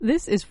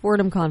This is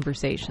Fordham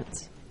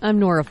Conversations. I'm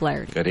Nora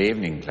Flaherty. Good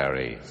evening,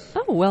 Clarice.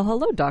 Oh, well,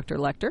 hello, Dr.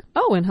 Lecter.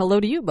 Oh, and hello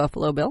to you,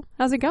 Buffalo Bill.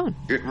 How's it going?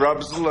 It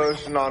rubs the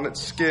lotion on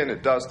its skin.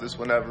 It does this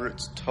whenever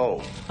it's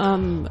told.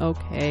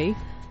 Okay.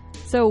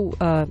 So,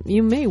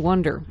 you may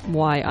wonder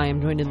why I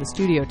am joined in the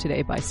studio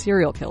today by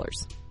serial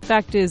killers.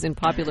 Fact is, in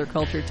popular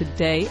culture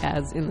today,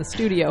 as in the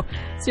studio,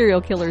 serial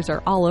killers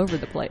are all over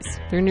the place.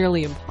 They're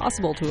nearly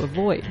impossible to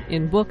avoid,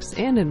 in books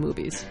and in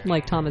movies,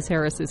 like Thomas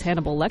Harris's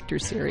Hannibal Lecter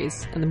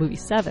series and the movie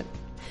Seven.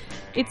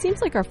 It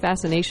seems like our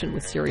fascination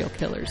with serial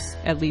killers,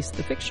 at least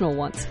the fictional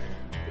ones,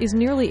 is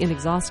nearly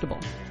inexhaustible.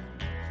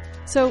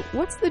 So,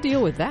 what's the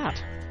deal with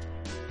that?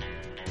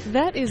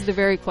 That is the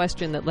very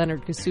question that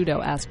Leonard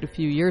Cassuto asked a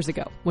few years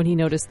ago, when he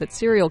noticed that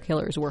serial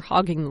killers were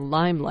hogging the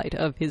limelight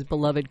of his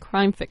beloved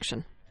crime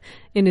fiction.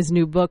 In his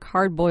new book,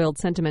 Hard-Boiled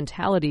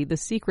Sentimentality, The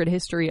Secret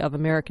History of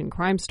American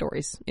Crime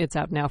Stories, it's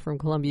out now from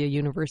Columbia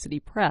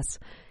University Press,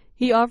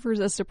 he offers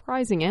a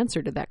surprising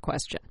answer to that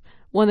question,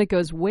 one that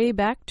goes way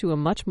back to a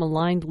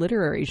much-maligned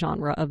literary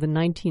genre of the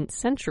 19th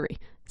century,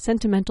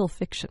 sentimental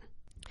fiction.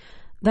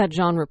 That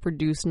genre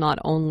produced not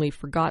only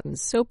forgotten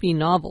soapy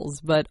novels,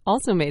 but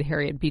also made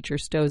Harriet Beecher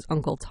Stowe's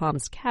Uncle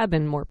Tom's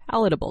Cabin more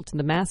palatable to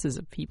the masses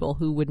of people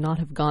who would not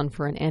have gone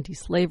for an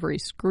anti-slavery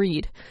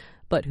screed,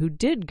 but who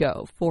did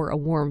go for a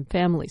warm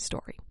family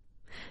story.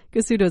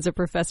 Cassuto is a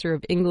professor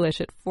of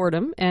English at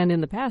Fordham, and in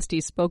the past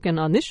he's spoken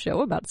on this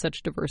show about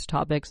such diverse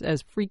topics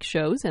as freak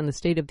shows and the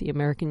state of the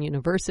American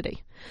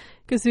university.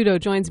 Cassuto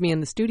joins me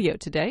in the studio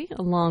today,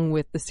 along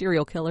with the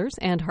serial killers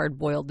and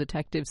hard-boiled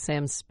detective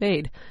Sam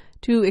Spade,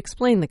 to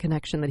explain the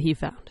connection that he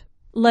found.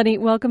 Lenny,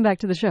 welcome back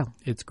to the show.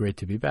 It's great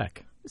to be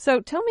back.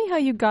 So tell me how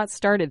you got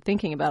started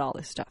thinking about all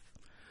this stuff.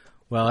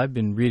 Well, I've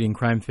been reading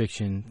crime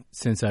fiction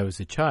since I was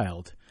a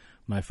child.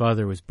 My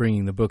father was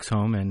bringing the books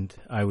home, and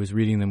I was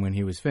reading them when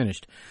he was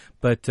finished.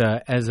 But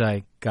as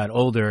I got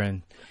older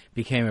and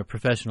became a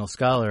professional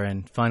scholar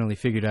and finally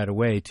figured out a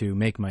way to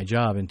make my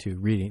job into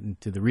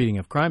the reading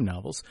of crime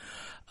novels,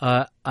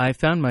 I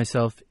found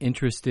myself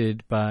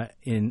interested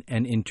and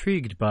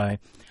intrigued by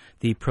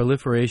the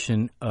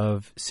proliferation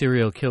of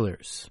serial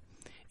killers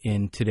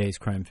in today's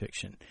crime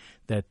fiction.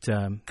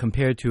 That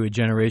compared to a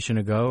generation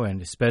ago,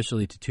 and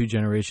especially to 2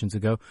 generations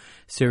ago,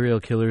 serial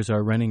killers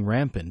are running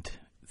rampant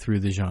through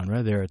the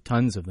genre. There are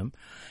tons of them.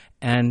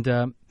 And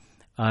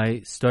I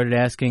started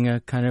asking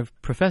a kind of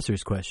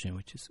professor's question,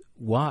 which is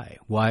why?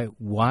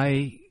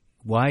 Why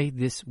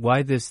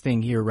this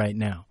thing here right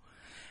now?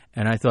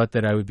 And I thought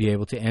that I would be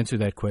able to answer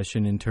that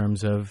question in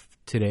terms of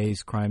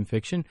today's crime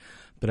fiction,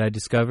 but I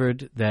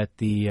discovered that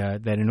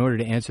that in order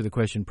to answer the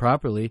question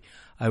properly,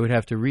 I would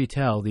have to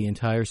retell the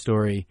entire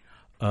story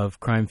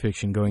of crime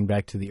fiction going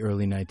back to the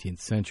early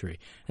 19th century.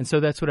 And so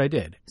that's what I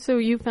did. So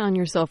you found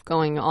yourself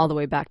going all the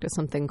way back to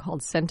something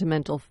called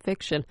sentimental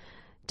fiction.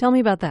 Tell me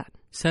about that.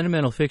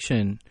 Sentimental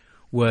fiction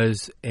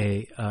was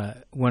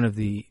one of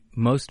the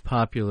most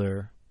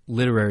popular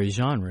literary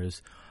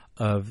genres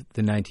of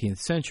the 19th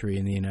century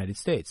in the United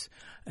States.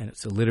 And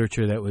it's a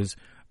literature that was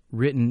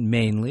written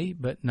mainly,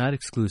 but not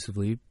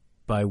exclusively,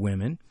 by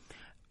women,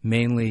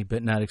 mainly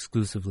but not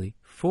exclusively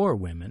for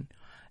women.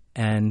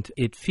 And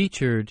it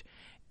featured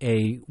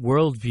a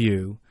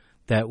worldview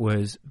that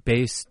was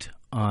based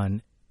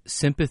on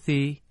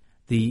sympathy.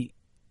 The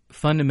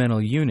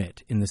fundamental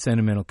unit in the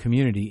sentimental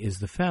community is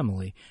the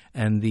family,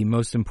 and the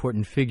most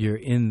important figure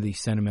in the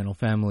sentimental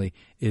family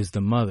is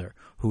the mother,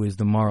 who is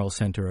the moral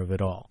center of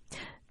it all.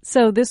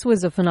 So this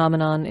was a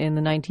phenomenon in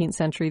the 19th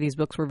century. These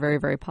books were very,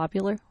 very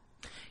popular?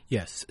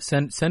 Yes.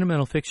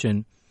 Sentimental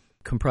fiction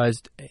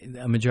comprised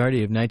a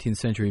majority of 19th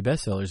century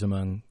bestsellers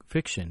among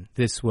fiction.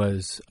 This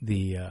was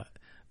the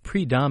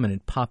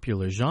predominant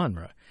popular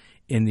genre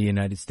in the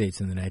United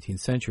States in the 19th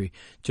century,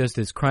 just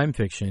as crime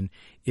fiction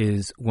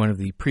is one of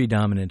the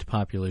predominant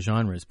popular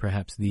genres,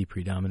 perhaps the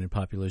predominant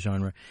popular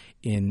genre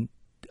in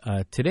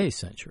today's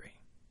century.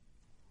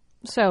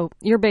 So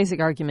your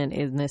basic argument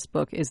in this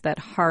book is that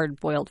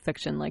hard-boiled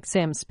fiction, like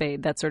Sam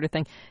Spade, that sort of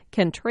thing,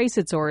 can trace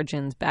its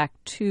origins back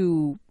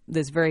to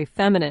this very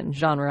feminine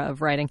genre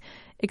of writing.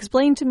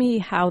 Explain to me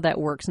how that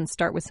works, and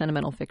start with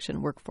sentimental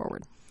fiction, work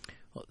forward.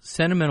 Well,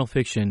 sentimental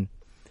fiction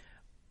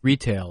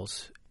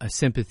retails a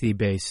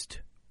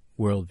sympathy-based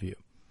worldview.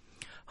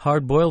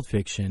 Hard-boiled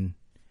fiction,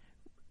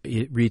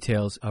 it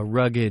retails a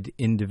rugged,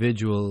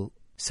 individual,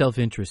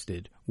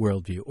 self-interested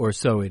worldview, or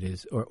so it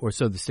is, or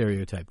so the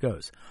stereotype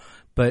goes.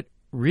 But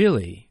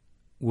really,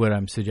 what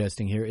I'm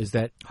suggesting here is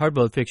that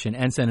hard-boiled fiction,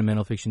 and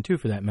sentimental fiction too,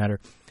 for that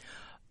matter,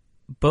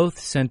 both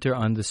center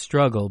on the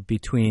struggle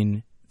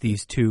between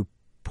these 2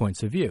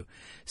 points of view.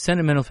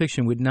 Sentimental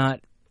fiction would not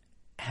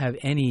have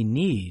any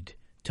need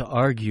to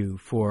argue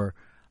for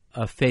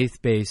a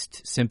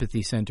faith-based,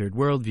 sympathy-centered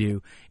worldview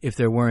if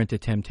there weren't a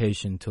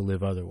temptation to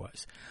live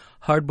otherwise.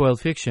 Hard-boiled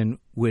fiction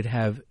would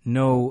have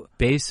no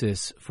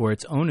basis for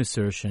its own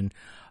assertion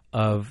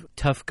of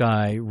tough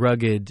guy,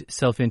 rugged,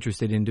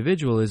 self-interested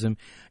individualism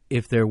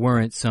if there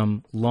weren't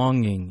some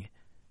longing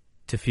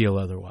to feel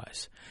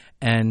otherwise.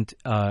 And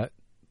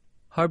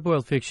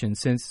hard-boiled fiction,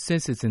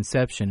 since its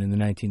inception in the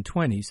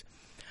 1920s,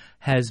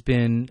 has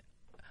been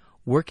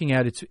working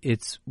out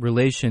its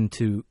relation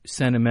to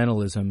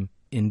sentimentalism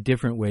in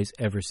different ways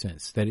ever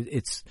since. That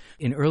it's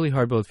in early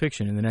hardboiled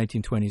fiction in the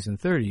 1920s and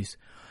 30s,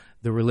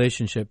 the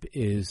relationship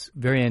is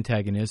very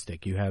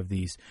antagonistic. You have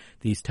these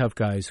tough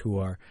guys who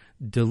are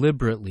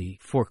deliberately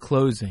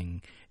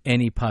foreclosing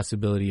any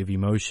possibility of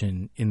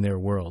emotion in their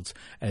worlds,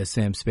 as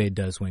Sam Spade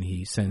does when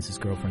he sends his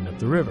girlfriend up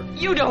the river.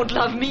 You don't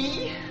love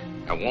me.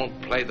 I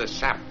won't play the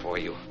sap for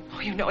you. Oh,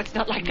 you know it's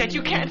not like that.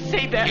 You can't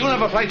say that. You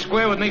never played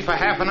square with me for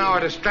half an hour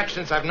at a stretch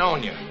since I've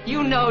known you.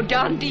 You know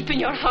down deep in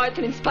your heart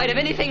that in spite of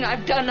anything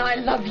I've done, I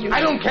love you. I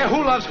don't care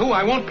who loves who.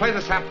 I won't play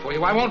the sap for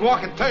you. I won't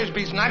walk in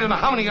Thursby's, and I don't know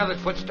how many other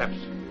footsteps.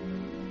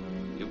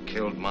 You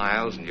killed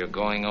Miles, and you're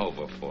going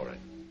over for it.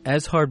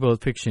 As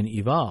hardboiled fiction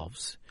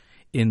evolves,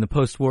 in the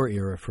post-war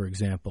era, for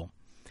example,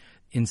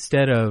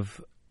 instead of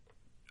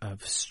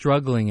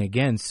struggling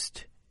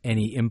against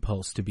any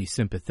impulse to be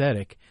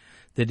sympathetic,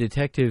 the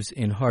detectives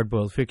in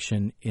hardboiled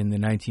fiction in the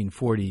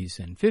 1940s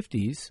and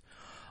 50s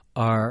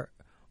are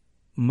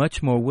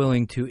much more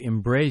willing to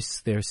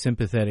embrace their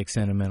sympathetic,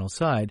 sentimental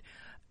side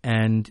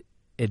and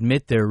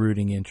admit their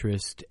rooting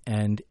interest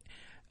and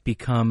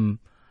become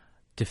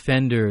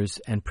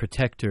defenders and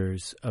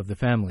protectors of the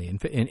family.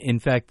 In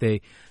fact,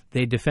 they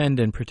defend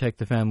and protect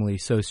the family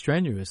so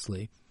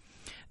strenuously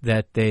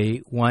that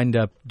they wind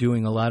up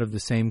doing a lot of the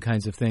same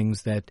kinds of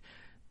things that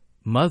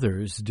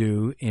mothers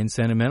do in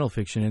sentimental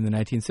fiction in the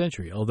 19th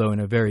century, although in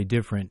a very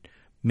different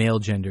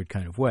male-gendered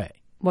kind of way.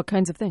 What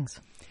kinds of things?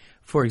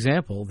 For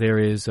example, there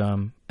is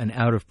an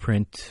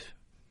out-of-print,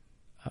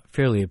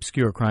 fairly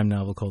obscure crime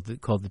novel called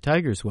The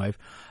Tiger's Wife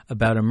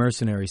about a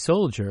mercenary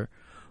soldier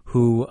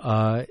who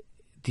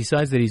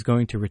decides that he's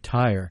going to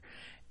retire,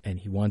 and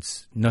he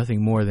wants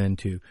nothing more than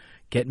to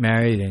get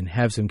married and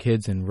have some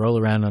kids and roll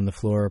around on the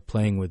floor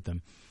playing with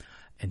them.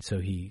 And so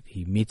he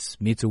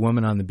meets a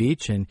woman on the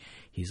beach, and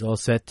he's all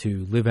set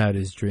to live out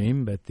his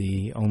dream. But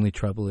the only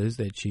trouble is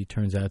that she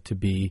turns out to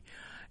be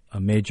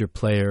a major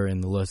player in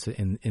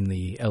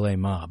the L.A.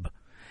 mob.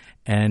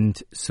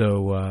 And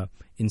so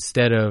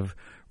instead of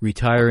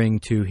retiring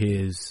to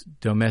his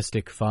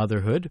domestic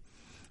fatherhood,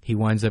 he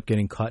winds up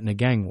getting caught in a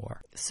gang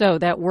war. So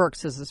that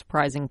works as a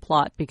surprising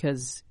plot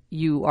because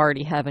you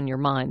already have in your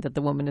mind that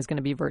the woman is going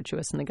to be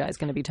virtuous and the guy's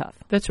going to be tough.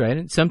 That's right.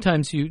 And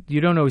sometimes you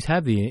don't always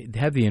have the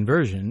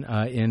inversion.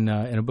 In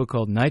a book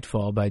called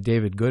Nightfall by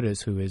David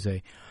Goodis, who is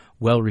a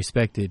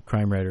well-respected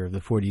crime writer of the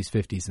 40s,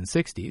 50s, and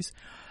 60s,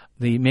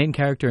 the main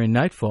character in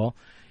Nightfall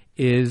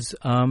is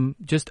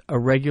just a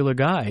regular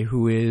guy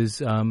who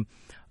is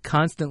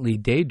constantly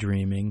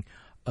daydreaming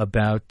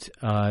about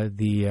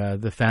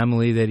the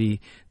family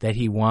that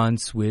he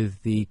wants,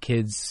 with the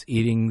kids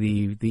eating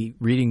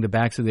reading the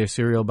backs of their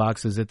cereal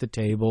boxes at the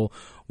table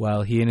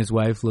while he and his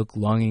wife look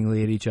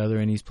longingly at each other,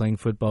 and he's playing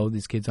football with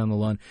these kids on the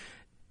lawn.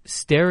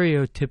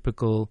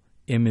 Stereotypical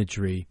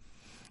imagery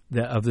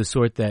of the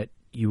sort that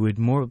you would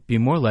be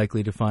more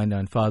likely to find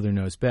on Father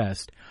Knows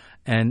Best.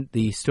 And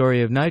the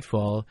story of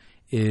Nightfall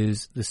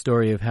is the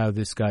story of how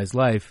this guy's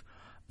life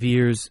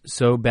veers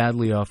so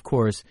badly off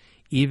course,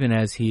 even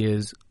as he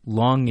is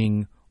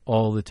longing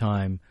all the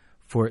time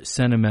for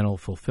sentimental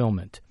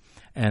fulfillment.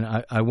 And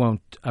I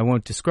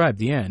won't describe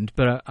the end,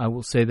 but I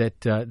will say that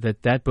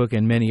that book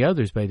and many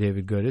others by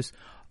David Goodis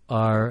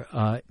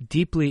are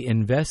deeply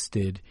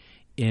invested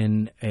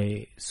in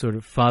a sort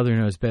of Father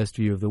Knows Best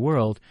view of the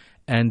world,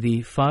 and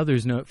the Father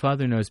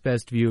Knows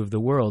Best view of the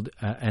world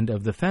and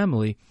of the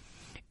family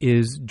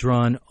is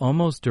drawn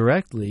almost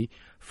directly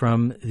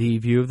from the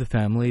view of the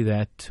family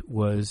that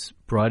was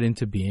brought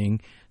into being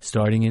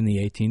starting in the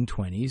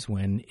 1820s,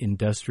 when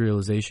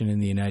industrialization in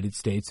the United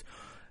States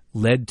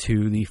led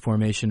to the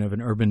formation of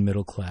an urban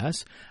middle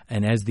class.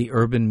 And as the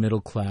urban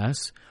middle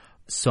class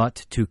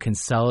sought to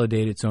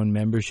consolidate its own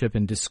membership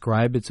and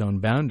describe its own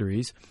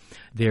boundaries,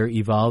 there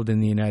evolved in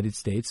the United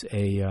States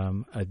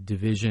a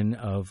division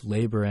of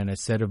labor and a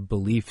set of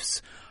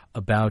beliefs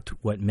about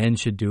what men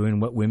should do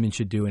and what women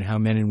should do and how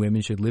men and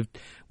women should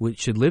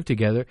live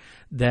together.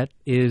 That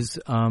is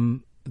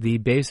the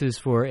basis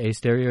for a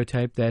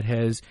stereotype that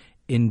has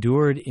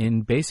endured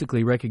in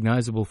basically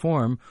recognizable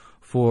form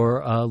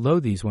for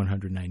these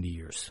 190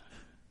 years.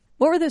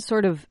 What were the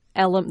sort of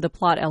the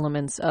plot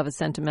elements of a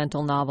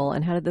sentimental novel,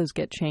 and how did those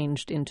get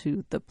changed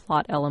into the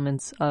plot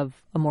elements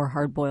of a more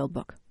hard-boiled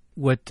book?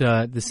 What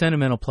the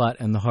sentimental plot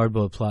and the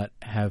hard-boiled plot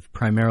have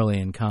primarily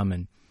in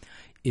common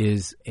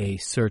is a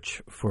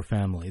search for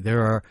family.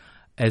 There are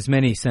as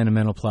many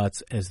sentimental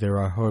plots as there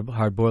are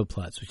hard-boiled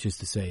plots, which is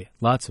to say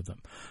lots of them.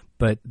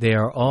 But they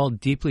are all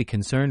deeply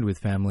concerned with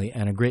family,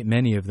 and a great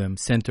many of them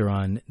center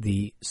on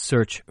the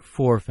search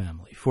for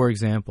family. For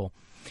example,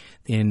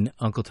 in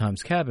Uncle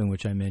Tom's Cabin,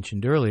 which I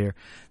mentioned earlier,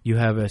 you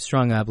have a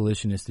strong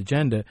abolitionist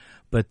agenda,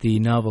 but the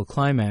novel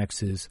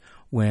climaxes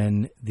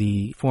when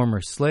the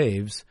former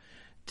slaves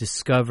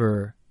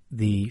discover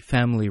the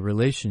family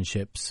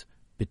relationships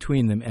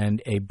between them,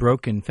 and a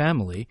broken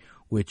family,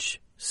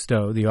 which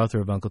Stowe, the author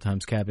of Uncle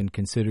Tom's Cabin,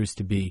 considers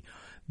to be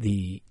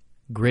the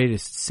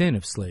greatest sin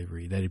of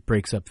slavery, that it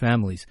breaks up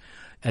families.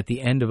 At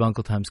the end of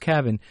Uncle Tom's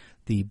Cabin,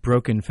 the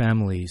broken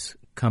families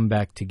come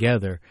back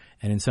together,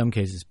 and in some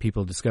cases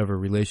people discover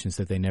relations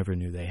that they never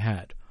knew they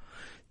had.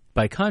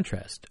 By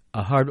contrast,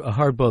 a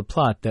hard-boiled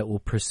plot that will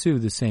pursue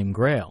the same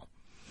grail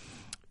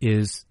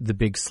is The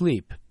Big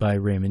Sleep by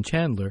Raymond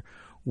Chandler,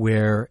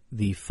 where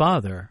the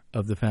father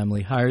of the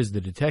family hires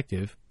the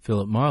detective,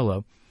 Philip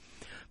Marlowe,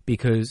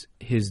 because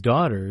his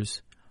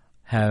daughters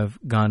have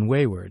gone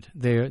wayward.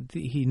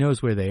 He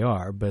knows where they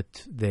are,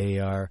 but they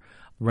are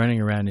running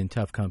around in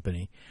tough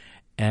company,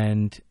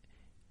 and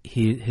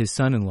his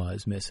son-in-law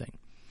is missing.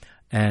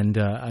 And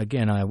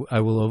again, I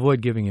will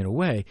avoid giving it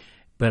away,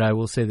 but I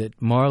will say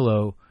that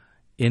Marlowe,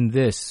 in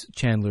this,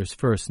 Chandler's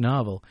first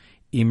novel,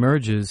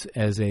 emerges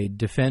as a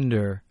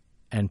defender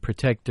and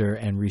protector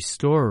and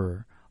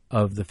restorer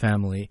of the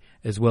family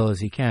as well as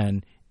he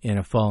can in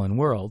a fallen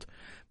world.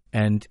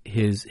 And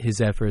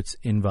his efforts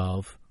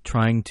involve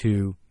trying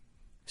to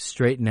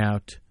straighten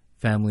out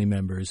family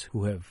members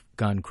who have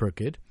gone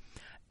crooked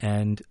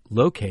and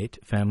locate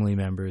family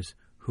members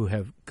who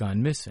have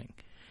gone missing.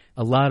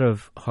 A lot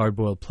of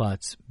hard-boiled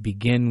plots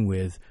begin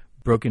with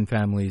broken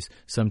families,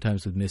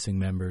 sometimes with missing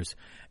members.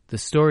 The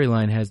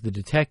storyline has the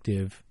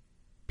detective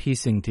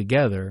piecing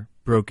together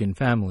broken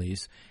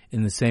families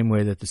in the same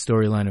way that the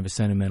storyline of a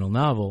sentimental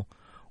novel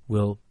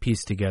will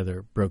piece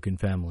together broken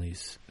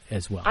families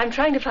as well. I'm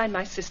trying to find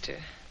my sister.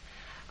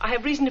 I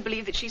have reason to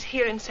believe that she's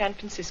here in San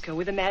Francisco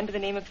with a man by the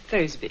name of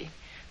Thursby,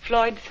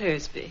 Floyd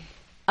Thursby.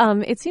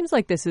 It seems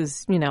like this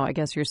is, I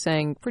guess you're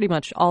saying pretty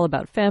much all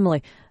about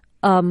family.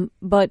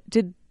 But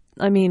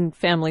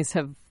families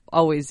have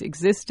always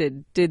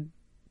existed. Did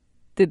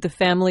the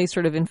family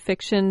sort of in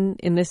fiction,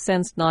 in this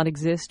sense, not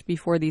exist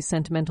before these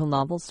sentimental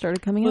novels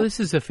started coming out? Well, this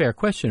is a fair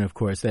question, of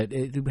course.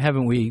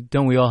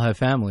 Don't we all have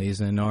families,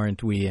 and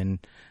aren't we in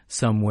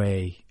some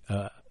way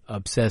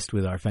obsessed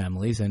with our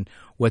families? And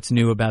what's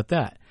new about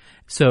that?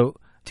 So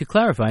to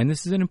clarify, and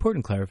this is an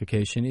important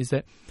clarification, is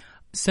that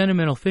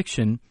sentimental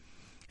fiction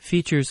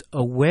features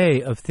a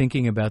way of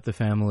thinking about the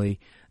family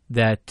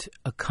that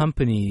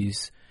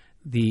accompanies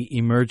the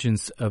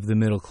emergence of the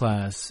middle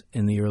class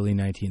in the early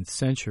 19th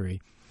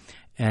century.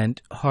 And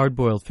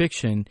hard-boiled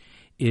fiction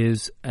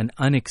is an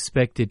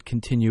unexpected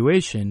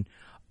continuation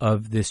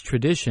of this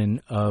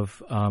tradition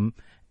of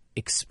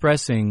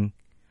expressing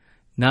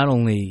not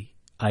only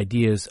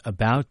ideas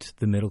about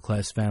the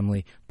middle-class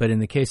family, but in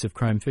the case of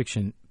crime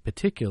fiction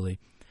particularly,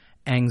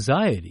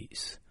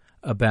 anxieties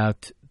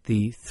about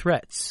the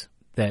threats,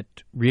 that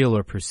real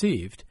or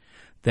perceived,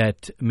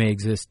 that may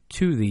exist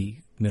to the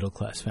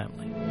middle-class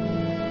family.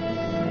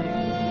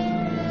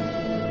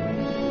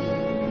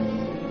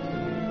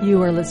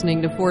 You are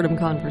listening to Fordham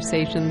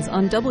Conversations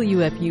on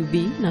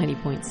WFUV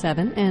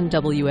 90.7 and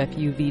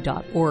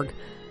WFUV.org.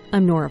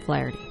 I'm Nora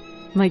Flaherty.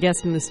 My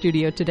guest in the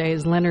studio today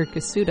is Leonard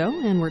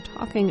Cassuto, and we're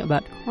talking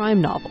about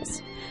crime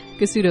novels.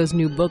 Cassuto's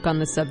new book on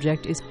the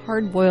subject is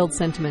Hard-Boiled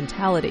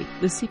Sentimentality,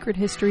 The Secret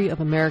History of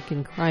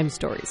American Crime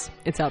Stories.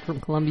 It's out from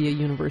Columbia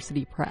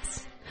University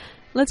Press.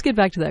 Let's get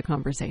back to that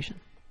conversation.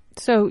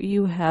 So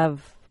you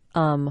have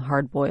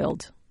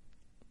hard-boiled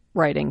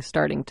writing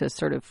starting to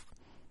sort of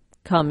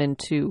come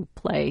into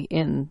play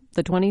in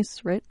the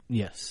 20s, right?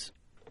 Yes.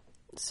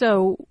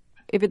 So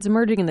if it's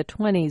emerging in the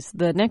 20s,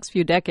 the next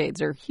few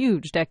decades are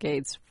huge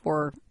decades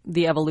for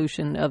the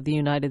evolution of the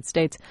United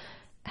States.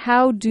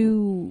 How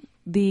do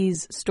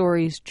these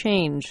stories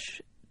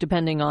change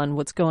depending on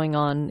what's going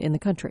on in the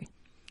country?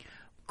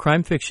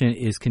 Crime fiction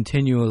is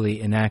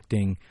continually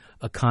enacting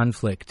a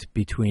conflict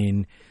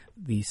between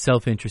the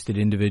self-interested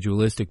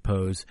individualistic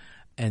pose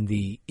and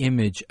the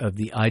image of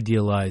the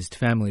idealized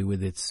family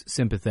with its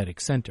sympathetic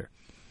center.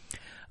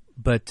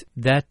 But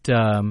that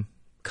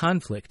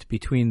conflict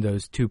between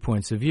those two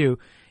points of view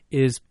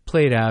is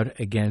played out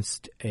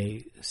against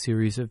a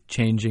series of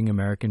changing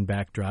American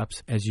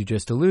backdrops, as you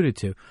just alluded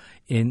to.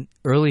 In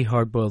early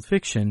hard-boiled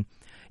fiction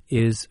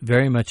is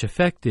very much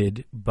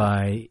affected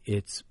by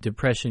its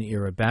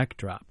Depression-era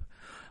backdrop.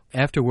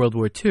 After World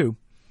War II,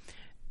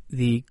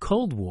 the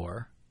Cold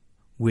War,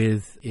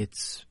 with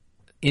its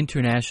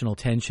international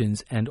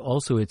tensions and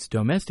also its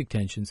domestic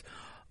tensions,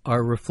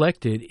 are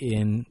reflected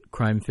in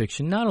crime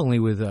fiction, not only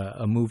with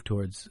a move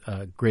towards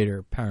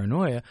greater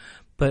paranoia,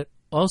 but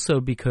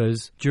also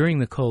because during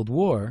the Cold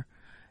War,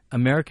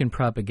 American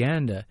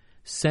propaganda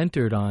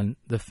centered on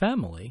the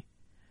family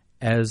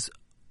as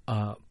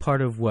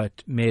part of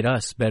what made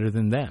us better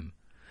than them.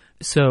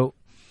 So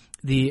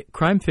the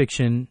crime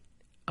fiction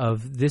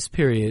of this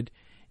period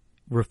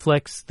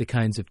reflects the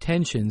kinds of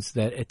tensions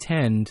that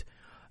attend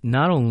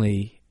not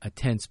only a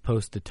tense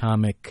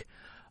post-atomic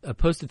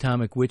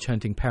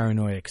witch-hunting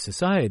paranoid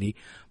society,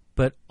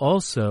 but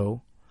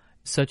also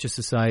such a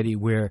society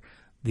where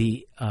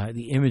the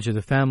image of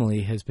the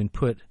family has been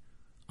put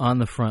on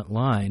the front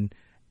line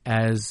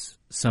as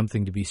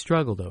something to be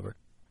struggled over.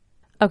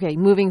 Okay,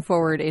 moving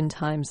forward in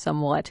time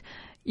somewhat,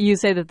 you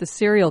say that the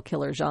serial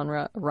killer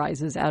genre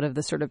arises out of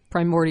the sort of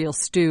primordial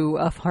stew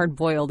of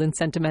hard-boiled and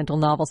sentimental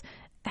novels.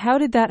 How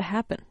did that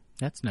happen?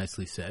 That's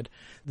nicely said.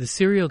 The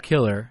serial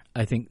killer,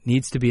 I think,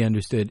 needs to be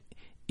understood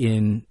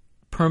in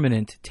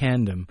permanent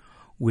tandem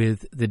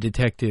with the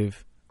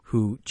detective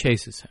who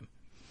chases him.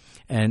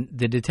 And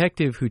the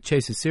detective who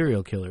chases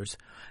serial killers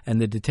and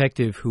the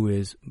detective who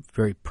is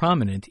very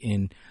prominent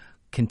in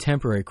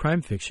contemporary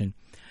crime fiction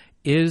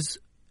is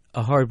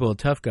a hard-boiled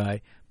tough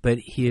guy, but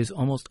he is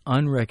almost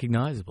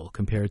unrecognizable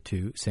compared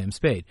to Sam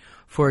Spade.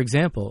 For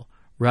example,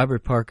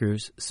 Robert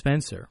Parker's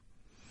Spencer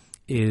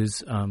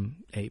is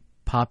a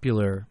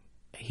popular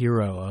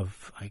hero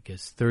of, I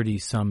guess,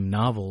 30-some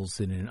novels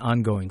in an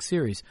ongoing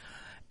series.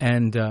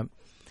 And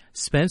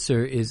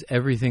Spencer is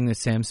everything that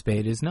Sam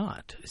Spade is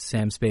not.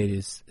 Sam Spade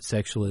is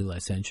sexually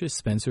licentious.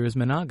 Spencer is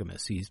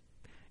monogamous. He's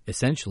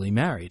essentially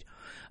married.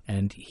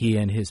 And he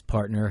and his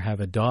partner have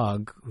a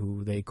dog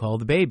who they call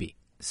the baby.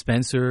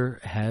 Spencer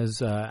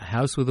has a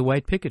house with a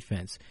white picket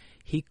fence.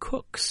 He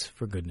cooks,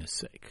 for goodness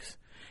sakes.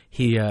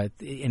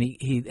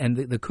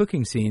 The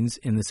cooking scenes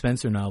in the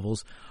Spencer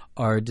novels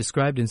are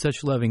described in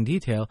such loving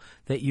detail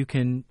that you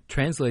can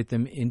translate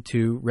them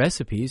into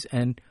recipes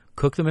and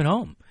cook them at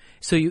home.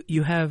 So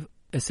you have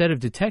a set of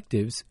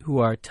detectives who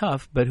are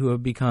tough but who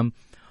have become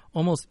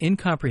almost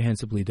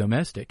incomprehensibly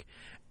domestic,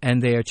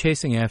 and they are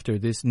chasing after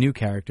this new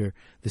character,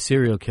 the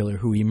serial killer,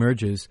 who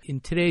emerges in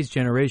today's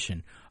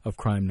generation of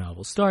crime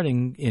novels.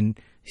 He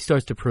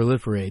starts to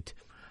proliferate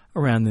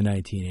around the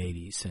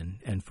 1980s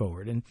and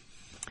forward. And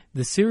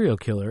the serial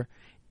killer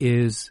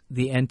is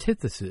the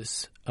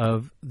antithesis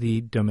of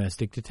the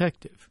domestic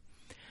detective.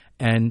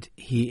 And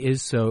he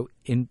is so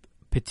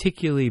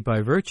particularly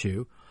by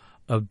virtue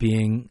of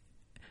being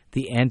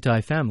the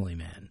anti-family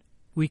man.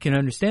 We can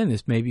understand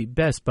this maybe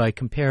best by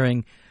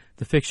comparing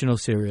the fictional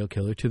serial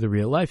killer to the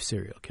real-life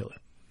serial killer.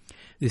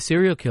 The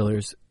serial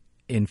killers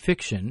in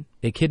fiction,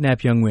 they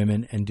kidnap young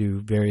women and do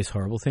various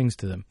horrible things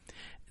to them.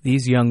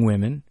 These young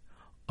women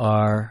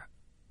are,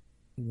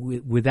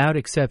 without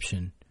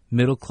exception,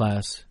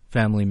 middle-class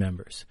family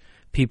members.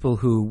 People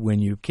who, when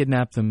you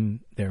kidnap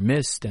them, they're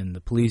missed, and the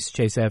police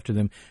chase after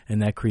them,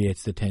 and that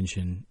creates the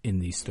tension in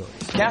these stories.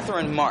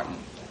 Catherine Martin,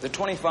 the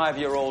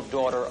 25-year-old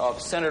daughter of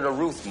Senator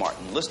Ruth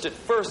Martin, listed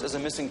first as a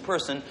missing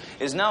person,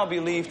 is now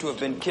believed to have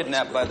been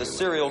kidnapped by the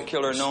serial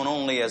killer known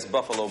only as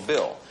Buffalo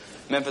Bill.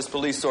 Memphis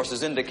police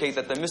sources indicate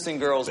that the missing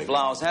girl's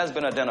blouse has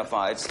been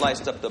identified,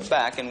 sliced up the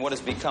back, in what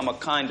has become a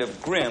kind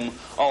of grim,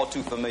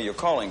 all-too-familiar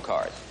calling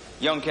card.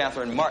 Young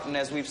Catherine Martin,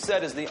 as we've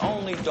said, is the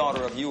only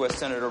daughter of U.S.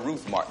 Senator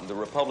Ruth Martin, the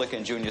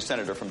Republican junior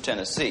senator from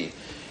Tennessee.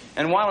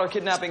 And while her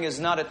kidnapping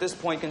is not at this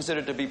point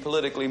considered to be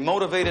politically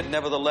motivated,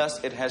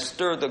 nevertheless, it has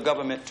stirred the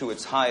government to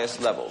its highest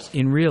levels.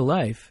 In real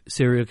life,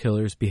 serial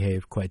killers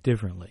behave quite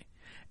differently.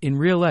 In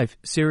real life,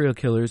 serial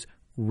killers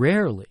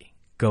rarely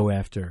go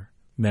after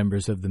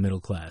members of the middle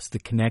class, the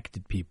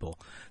connected people,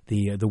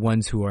 the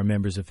ones who are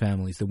members of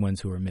families, the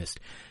ones who are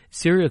missed.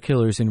 Serial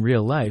killers in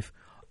real life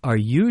are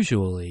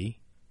usually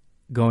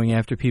going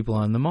after people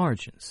on the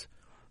margins,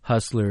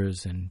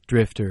 hustlers and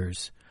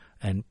drifters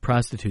and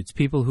prostitutes,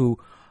 people who,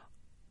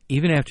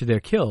 even after they're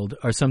killed,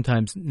 are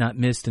sometimes not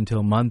missed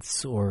until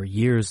months or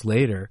years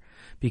later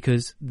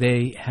because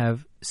they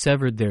have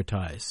severed their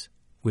ties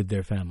with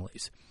their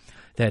families.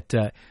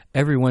 That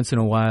every once in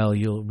a while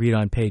you'll read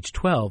on page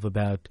 12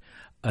 about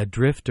a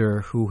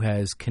drifter who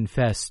has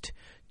confessed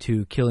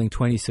to killing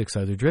 26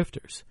 other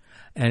drifters.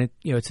 And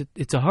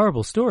it's a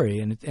horrible story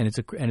and it's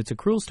a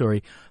cruel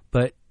story,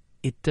 but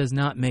it does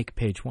not make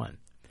page one.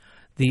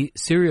 The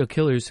serial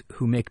killers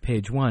who make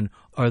page one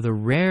are the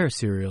rare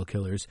serial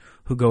killers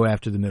who go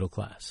after the middle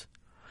class.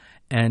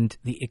 And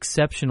the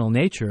exceptional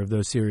nature of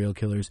those serial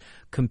killers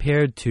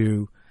compared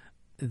to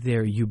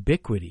their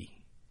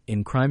ubiquity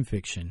in crime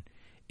fiction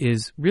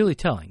is really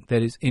telling.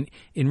 That is,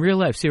 in real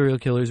life, serial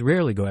killers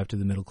rarely go after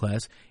the middle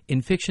class.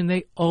 In fiction,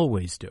 they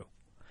always do.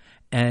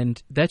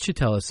 And that should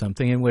tell us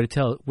something. And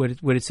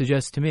what it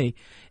suggests to me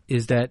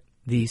is that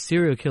the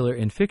serial killer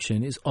in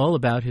fiction is all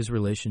about his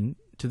relation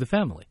to the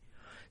family.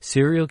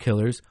 Serial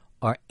killers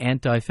are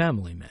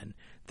anti-family men.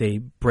 They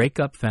break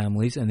up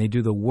families and they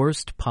do the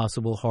worst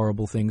possible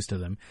horrible things to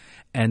them.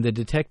 And the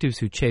detectives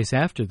who chase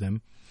after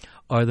them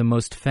are the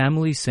most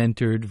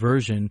family-centered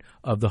version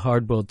of the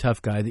hard-boiled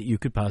tough guy that you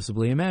could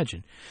possibly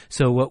imagine.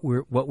 So what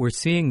we're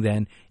seeing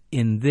then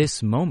in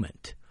this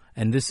moment,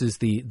 and this is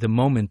the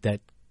moment that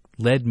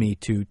led me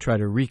to try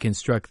to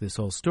reconstruct this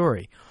whole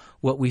story,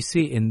 what we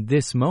see in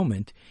this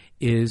moment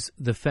is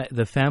the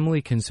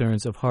family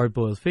concerns of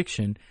hard-boiled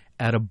fiction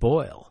at a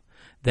boil,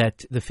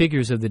 that the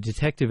figures of the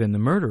detective and the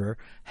murderer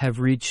have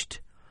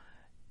reached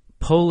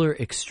polar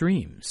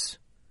extremes,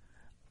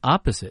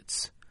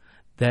 opposites,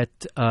 that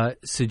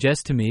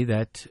suggest to me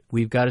that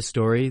we've got a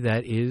story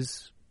that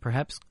is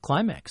perhaps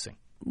climaxing.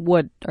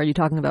 What are you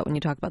talking about when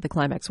you talk about the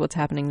climax? What's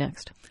happening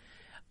next?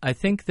 I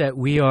think that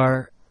we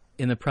are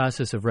in the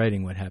process of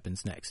writing what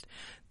happens next,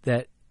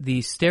 that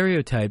the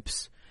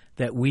stereotypes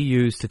that we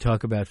use to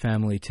talk about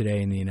family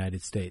today in the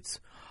United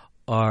States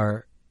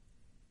are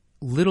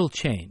little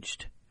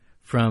changed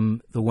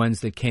from the ones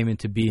that came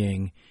into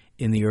being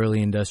in the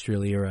early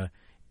industrial era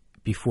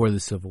before the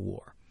Civil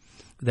War.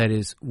 That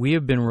is, we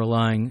have been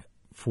relying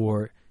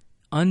for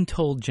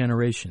untold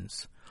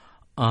generations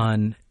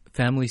on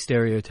family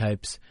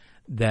stereotypes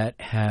that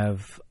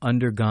have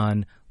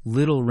undergone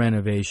little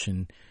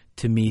renovation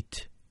to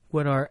meet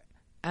what are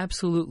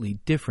absolutely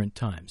different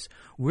times.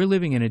 We're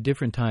living in a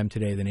different time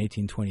today than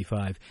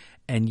 1825,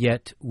 and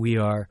yet we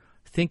are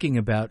thinking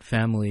about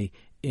family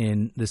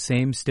in the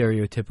same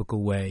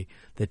stereotypical way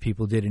that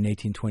people did in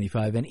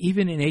 1825. And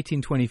even in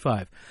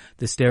 1825,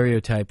 the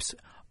stereotypes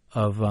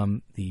of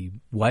the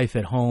wife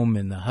at home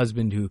and the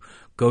husband who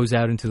goes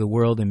out into the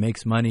world and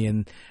makes money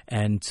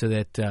and so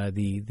that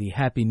the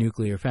happy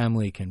nuclear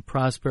family can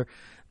prosper,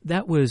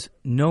 that was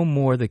no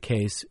more the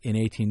case in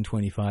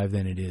 1825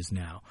 than it is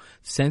now.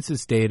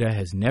 Census data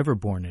has never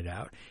borne it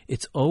out.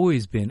 It's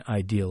always been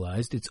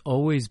idealized. It's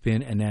always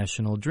been a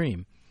national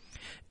dream.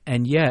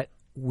 And yet,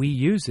 we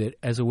use it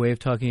as a way of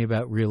talking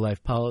about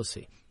real-life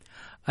policy.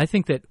 I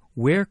think that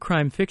where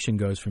crime fiction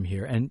goes from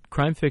here, and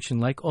crime fiction,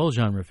 like all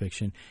genre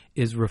fiction,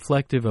 is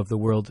reflective of the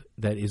world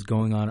that is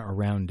going on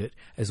around it,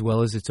 as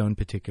well as its own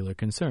particular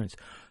concerns.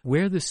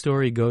 Where the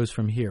story goes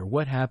from here,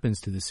 what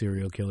happens to the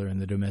serial killer and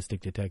the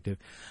domestic detective,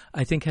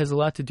 I think has a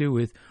lot to do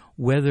with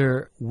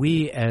whether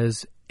we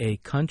as a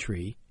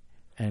country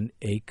and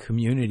a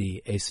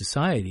community, a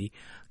society,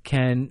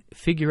 can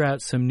figure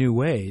out some new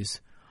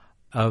ways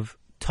of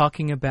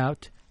talking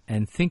about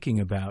and thinking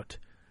about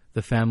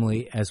the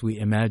family as we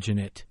imagine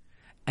it,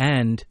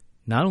 and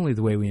not only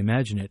the way we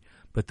imagine it,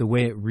 but the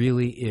way it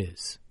really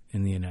is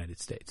in the United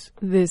States.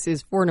 This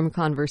is Fordham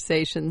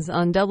Conversations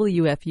on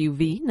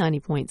WFUV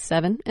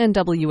 90.7 and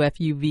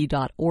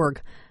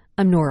WFUV.org.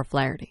 I'm Nora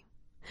Flaherty.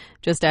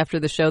 Just after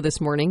the show this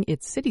morning,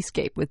 it's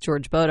Cityscape with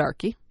George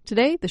Bodarky.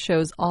 Today, the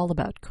show's all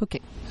about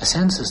cooking. A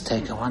census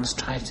taker once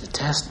tried to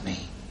test me.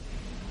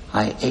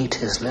 I ate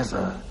his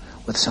liver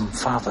with some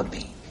fava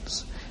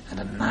beans and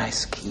a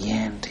nice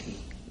Chianti.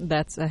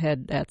 That's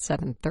ahead at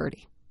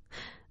 7:30.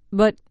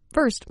 But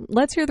first,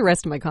 let's hear the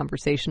rest of my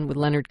conversation with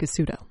Leonard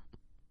Cassuto.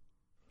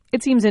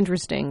 It seems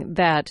interesting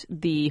that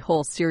the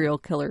whole serial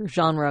killer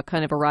genre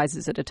kind of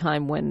arises at a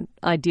time when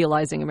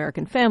idealizing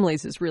American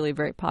families is really a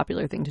very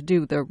popular thing to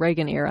do, the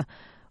Reagan era.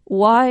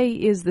 Why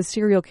is the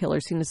serial killer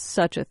seen as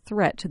such a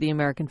threat to the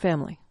American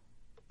family?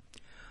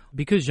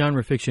 Because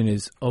genre fiction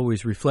is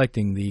always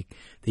reflecting the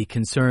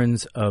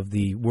concerns of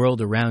the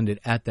world around it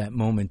at that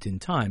moment in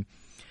time,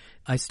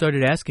 I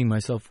started asking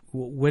myself,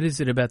 what is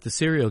it about the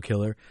serial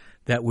killer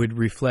that would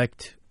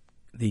reflect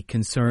the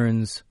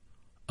concerns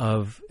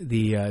of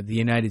the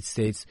United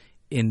States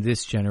in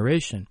this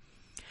generation?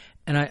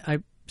 And I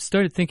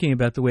started thinking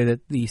about the way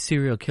that the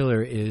serial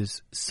killer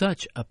is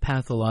such a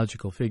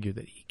pathological figure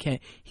that he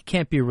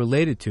can't be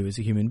related to as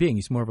a human being.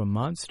 He's more of a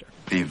monster.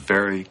 Be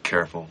very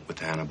careful with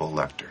Hannibal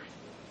Lecter.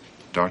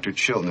 Dr.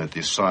 Chilton at the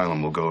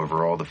asylum will go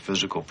over all the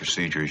physical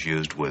procedures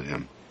used with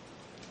him.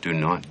 Do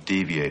not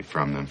deviate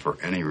from them for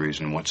any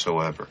reason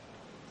whatsoever.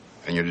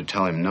 And you're to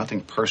tell him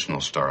nothing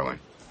personal, Starling.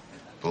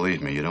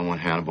 Believe me, you don't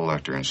want Hannibal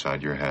Lecter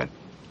inside your head.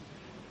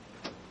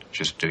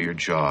 Just do your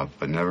job,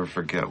 but never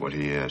forget what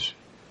he is.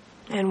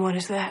 And what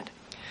is that?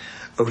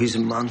 Oh, he's a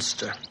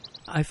monster.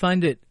 I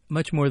find it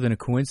much more than a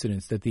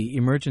coincidence that the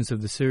emergence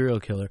of the serial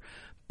killer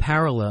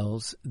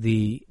parallels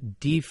the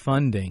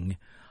defunding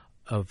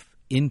of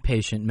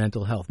inpatient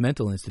mental health,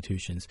 mental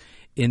institutions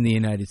in the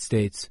United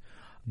States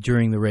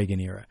during the Reagan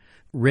era.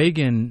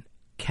 Reagan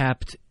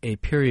capped a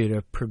period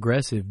of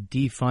progressive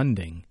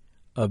defunding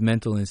of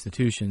mental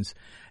institutions,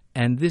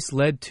 and this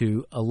led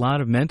to a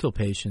lot of mental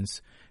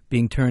patients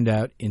being turned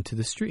out into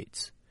the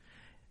streets.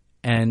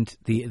 And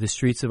the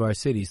streets of our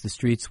cities, the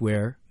streets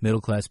where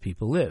middle-class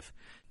people live.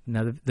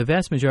 Now, the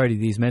vast majority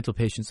of these mental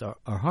patients are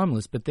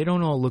harmless, but they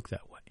don't all look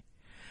that way.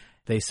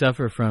 They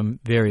suffer from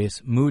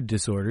various mood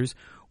disorders,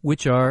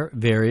 which are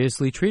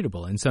variously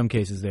treatable. In some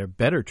cases, they're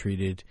better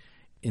treated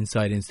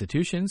inside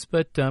institutions,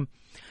 but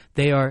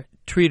they are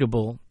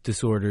treatable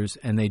disorders,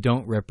 and they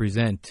don't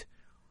represent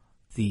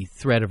the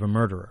threat of a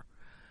murderer.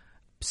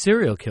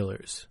 Serial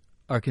killers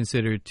are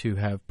considered to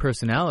have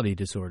personality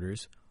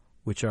disorders,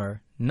 which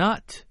are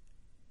not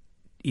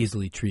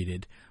easily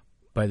treated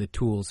by the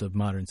tools of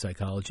modern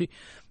psychology.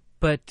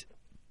 But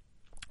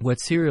what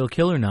serial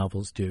killer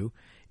novels do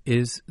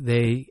is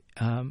they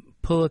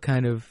pull a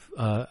kind of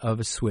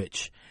a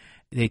switch.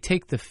 They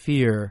take the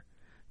fear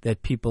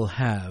that people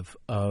have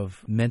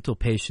of mental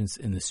patients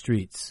in the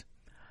streets,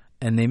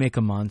 and they make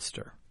a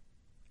monster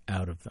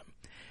out of them.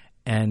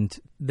 And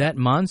that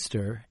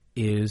monster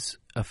is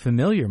a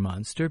familiar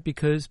monster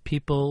because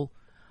people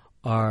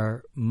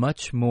are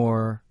much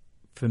more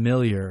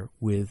familiar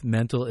with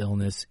mental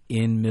illness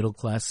in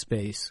middle-class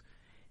space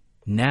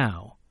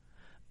now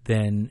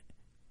than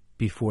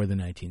before the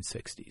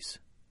 1960s.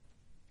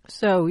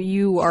 So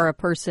you are a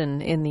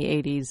person in the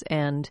 80s,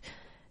 and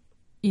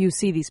you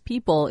see these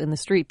people in the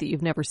street that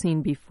you've never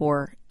seen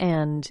before,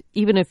 and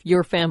even if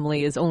your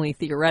family is only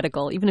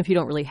theoretical, even if you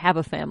don't really have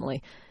a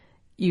family,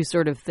 you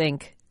sort of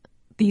think,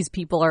 these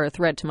people are a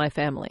threat to my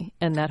family,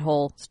 and that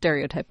whole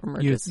stereotype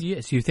emerges.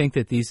 Yes, you think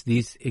that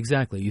these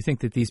exactly. You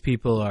think that these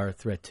people are a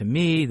threat to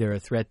me, they're a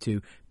threat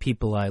to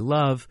people I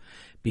love,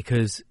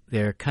 because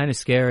they're kind of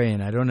scary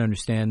and I don't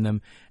understand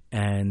them,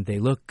 and they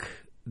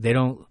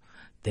don't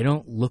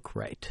look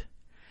right.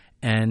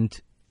 And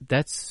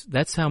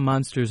that's how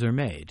monsters are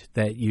made.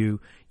 That you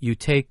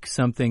take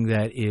something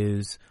that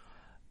is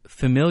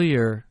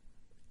familiar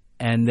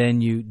and then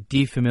you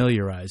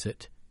defamiliarize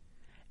it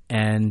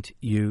and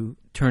you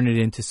turn it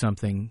into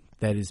something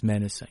that is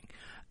menacing.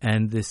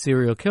 And the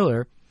serial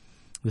killer,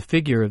 the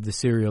figure of the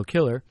serial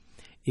killer,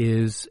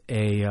 is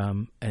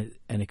an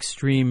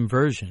extreme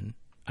version,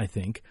 I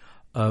think,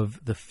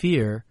 of the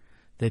fear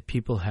that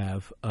people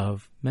have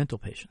of mental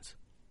patients.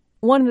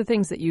 One of the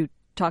things that you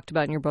talked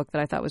about in your book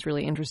that I thought was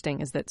really interesting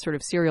is that sort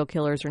of serial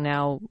killers are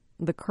now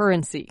the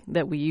currency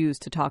that we use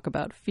to talk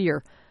about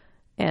fear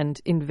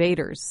and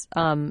invaders,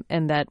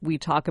 and that we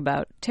talk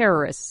about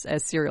terrorists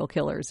as serial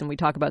killers, and we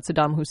talk about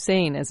Saddam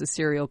Hussein as a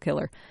serial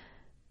killer.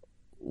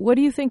 What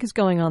do you think is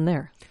going on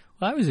there?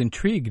 Well, I was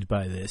intrigued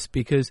by this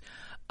because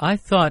I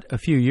thought a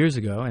few years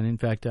ago, and in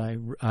fact I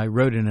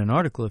wrote in an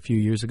article a few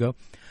years ago,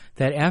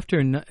 that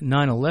after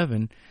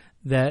 9/11,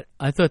 that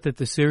I thought that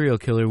the serial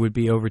killer would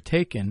be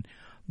overtaken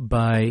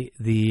by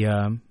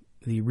the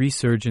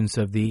resurgence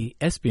of the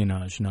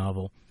espionage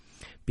novel,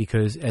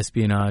 because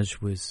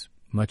espionage was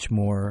much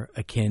more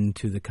akin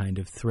to the kind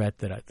of threat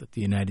that I thought the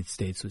United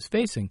States was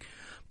facing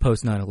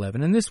post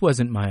 9/11. And this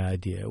wasn't my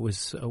idea. It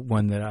was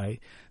one that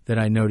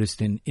I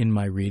noticed in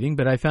my reading,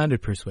 but I found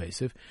it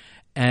persuasive.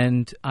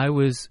 And I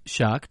was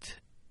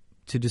shocked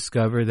to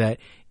discover that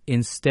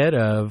instead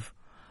of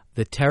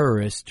the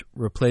terrorist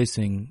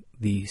replacing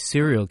the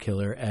serial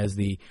killer as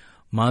the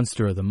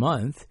monster of the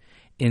month,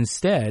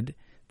 instead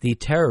the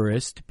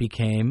terrorist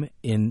became,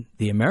 in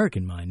the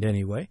American mind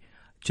anyway,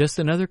 just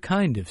another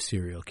kind of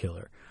serial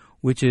killer,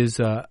 which is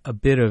a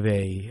bit of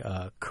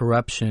a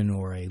corruption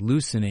or a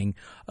loosening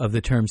of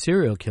the term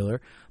serial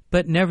killer.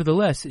 But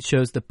nevertheless, it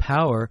shows the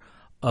power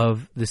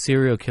of the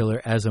serial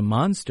killer as a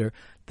monster,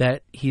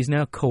 that he's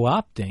now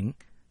co-opting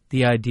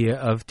the idea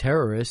of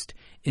terrorist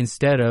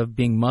instead of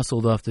being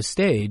muscled off the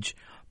stage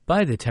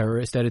by the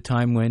terrorist at a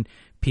time when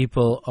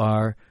people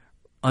are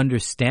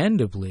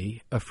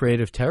understandably afraid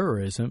of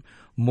terrorism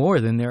more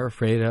than they're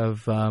afraid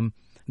of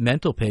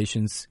mental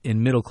patients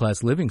in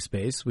middle-class living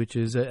space, which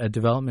is a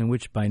development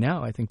which by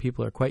now I think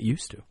people are quite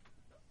used to.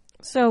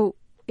 So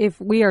if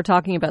we are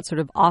talking about sort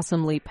of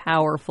awesomely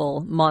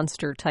powerful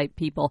monster-type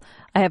people,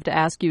 I have to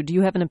ask you, do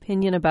you have an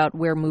opinion about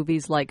where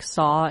movies like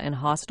Saw and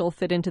Hostel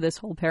fit into this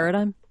whole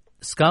paradigm?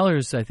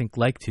 Scholars, I think,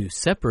 like to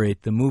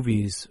separate the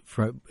movies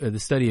from the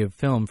study of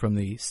film from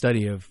the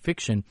study of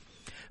fiction.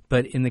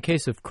 But in the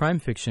case of crime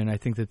fiction, I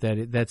think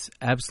that's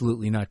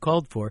absolutely not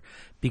called for,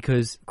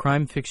 because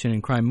crime fiction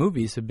and crime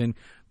movies have been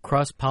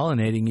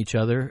cross-pollinating each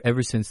other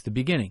ever since the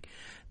beginning.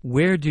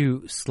 Where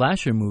do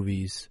slasher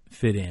movies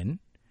fit in?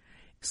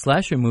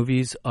 Slasher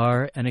movies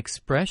are an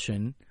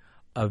expression,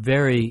 a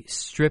very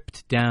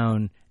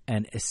stripped-down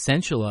and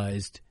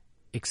essentialized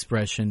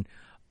expression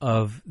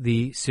of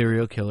the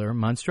serial killer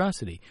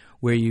monstrosity,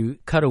 where you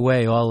cut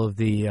away all of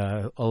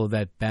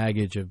that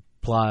baggage of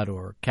plot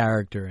or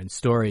character and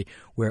story,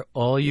 where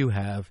all you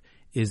have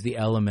is the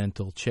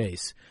elemental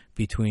chase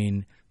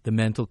between the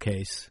mental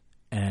case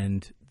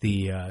and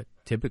the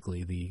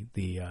typically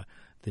the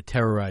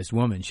terrorized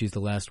woman. She's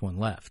the last one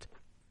left.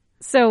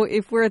 So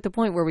if we're at the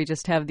point where we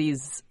just have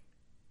these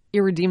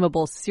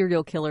irredeemable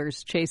serial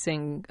killers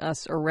chasing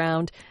us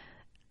around,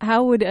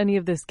 how would any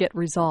of this get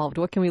resolved?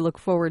 What can we look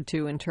forward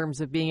to in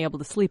terms of being able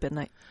to sleep at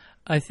night?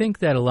 I think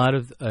that a lot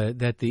of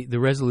that the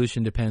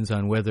resolution depends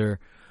on whether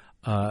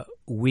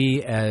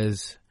we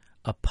as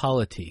a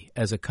polity,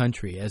 as a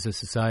country, as a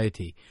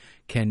society,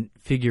 can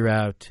figure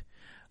out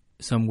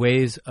some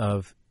ways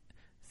of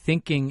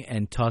thinking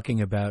and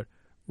talking about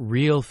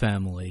real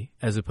family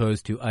as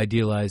opposed to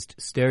idealized,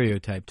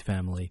 stereotyped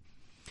family,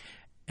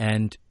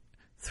 and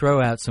throw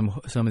out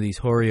some of these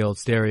hoary old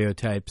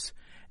stereotypes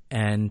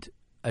and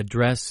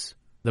address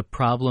the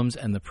problems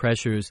and the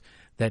pressures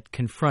that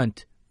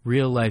confront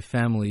real-life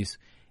families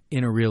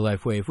in a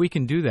real-life way. If we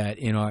can do that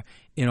in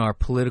our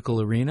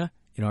political arena,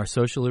 in our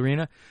social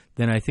arena,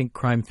 then I think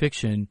crime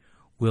fiction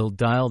will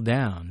dial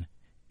down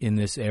in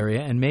this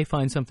area and may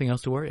find something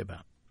else to worry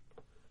about.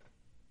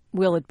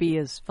 Will it be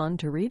as fun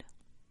to read?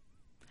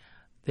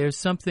 There's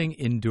something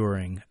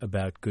enduring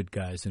about good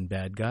guys and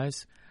bad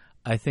guys.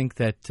 I think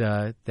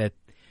that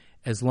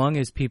as long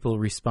as people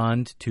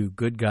respond to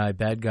good guy,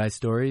 bad guy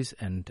stories,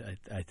 and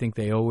I think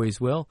they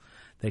always will,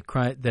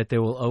 that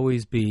there will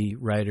always be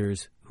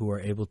writers who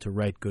are able to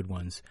write good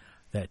ones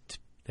that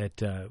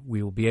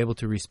we will be able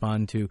to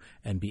respond to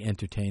and be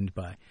entertained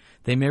by.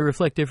 They may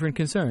reflect different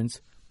concerns,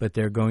 but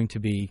they're going to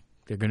be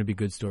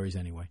good stories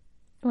anyway.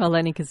 Well,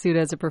 Lenny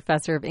Cassuta is a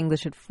professor of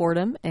English at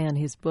Fordham, and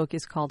his book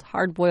is called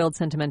Hard-Boiled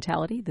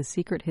Sentimentality, The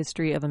Secret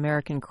History of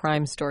American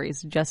Crime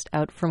Stories, just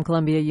out from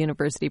Columbia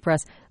University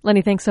Press.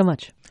 Lenny, thanks so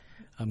much.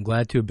 I'm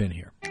glad to have been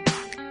here.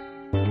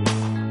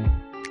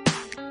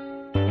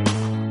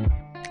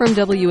 From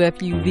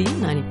WFUV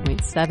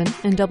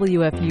 90.7 and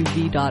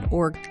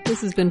WFUV.org,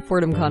 this has been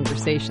Fordham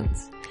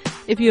Conversations.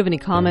 If you have any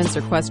comments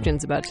or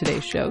questions about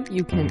today's show,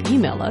 you can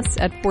email us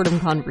at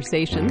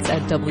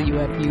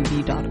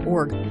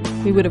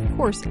fordhamconversations@wfuv.org. We would, of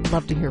course,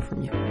 love to hear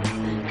from you.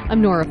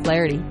 I'm Nora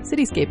Flaherty.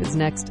 Cityscape is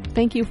next.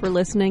 Thank you for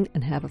listening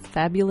and have a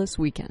fabulous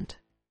weekend.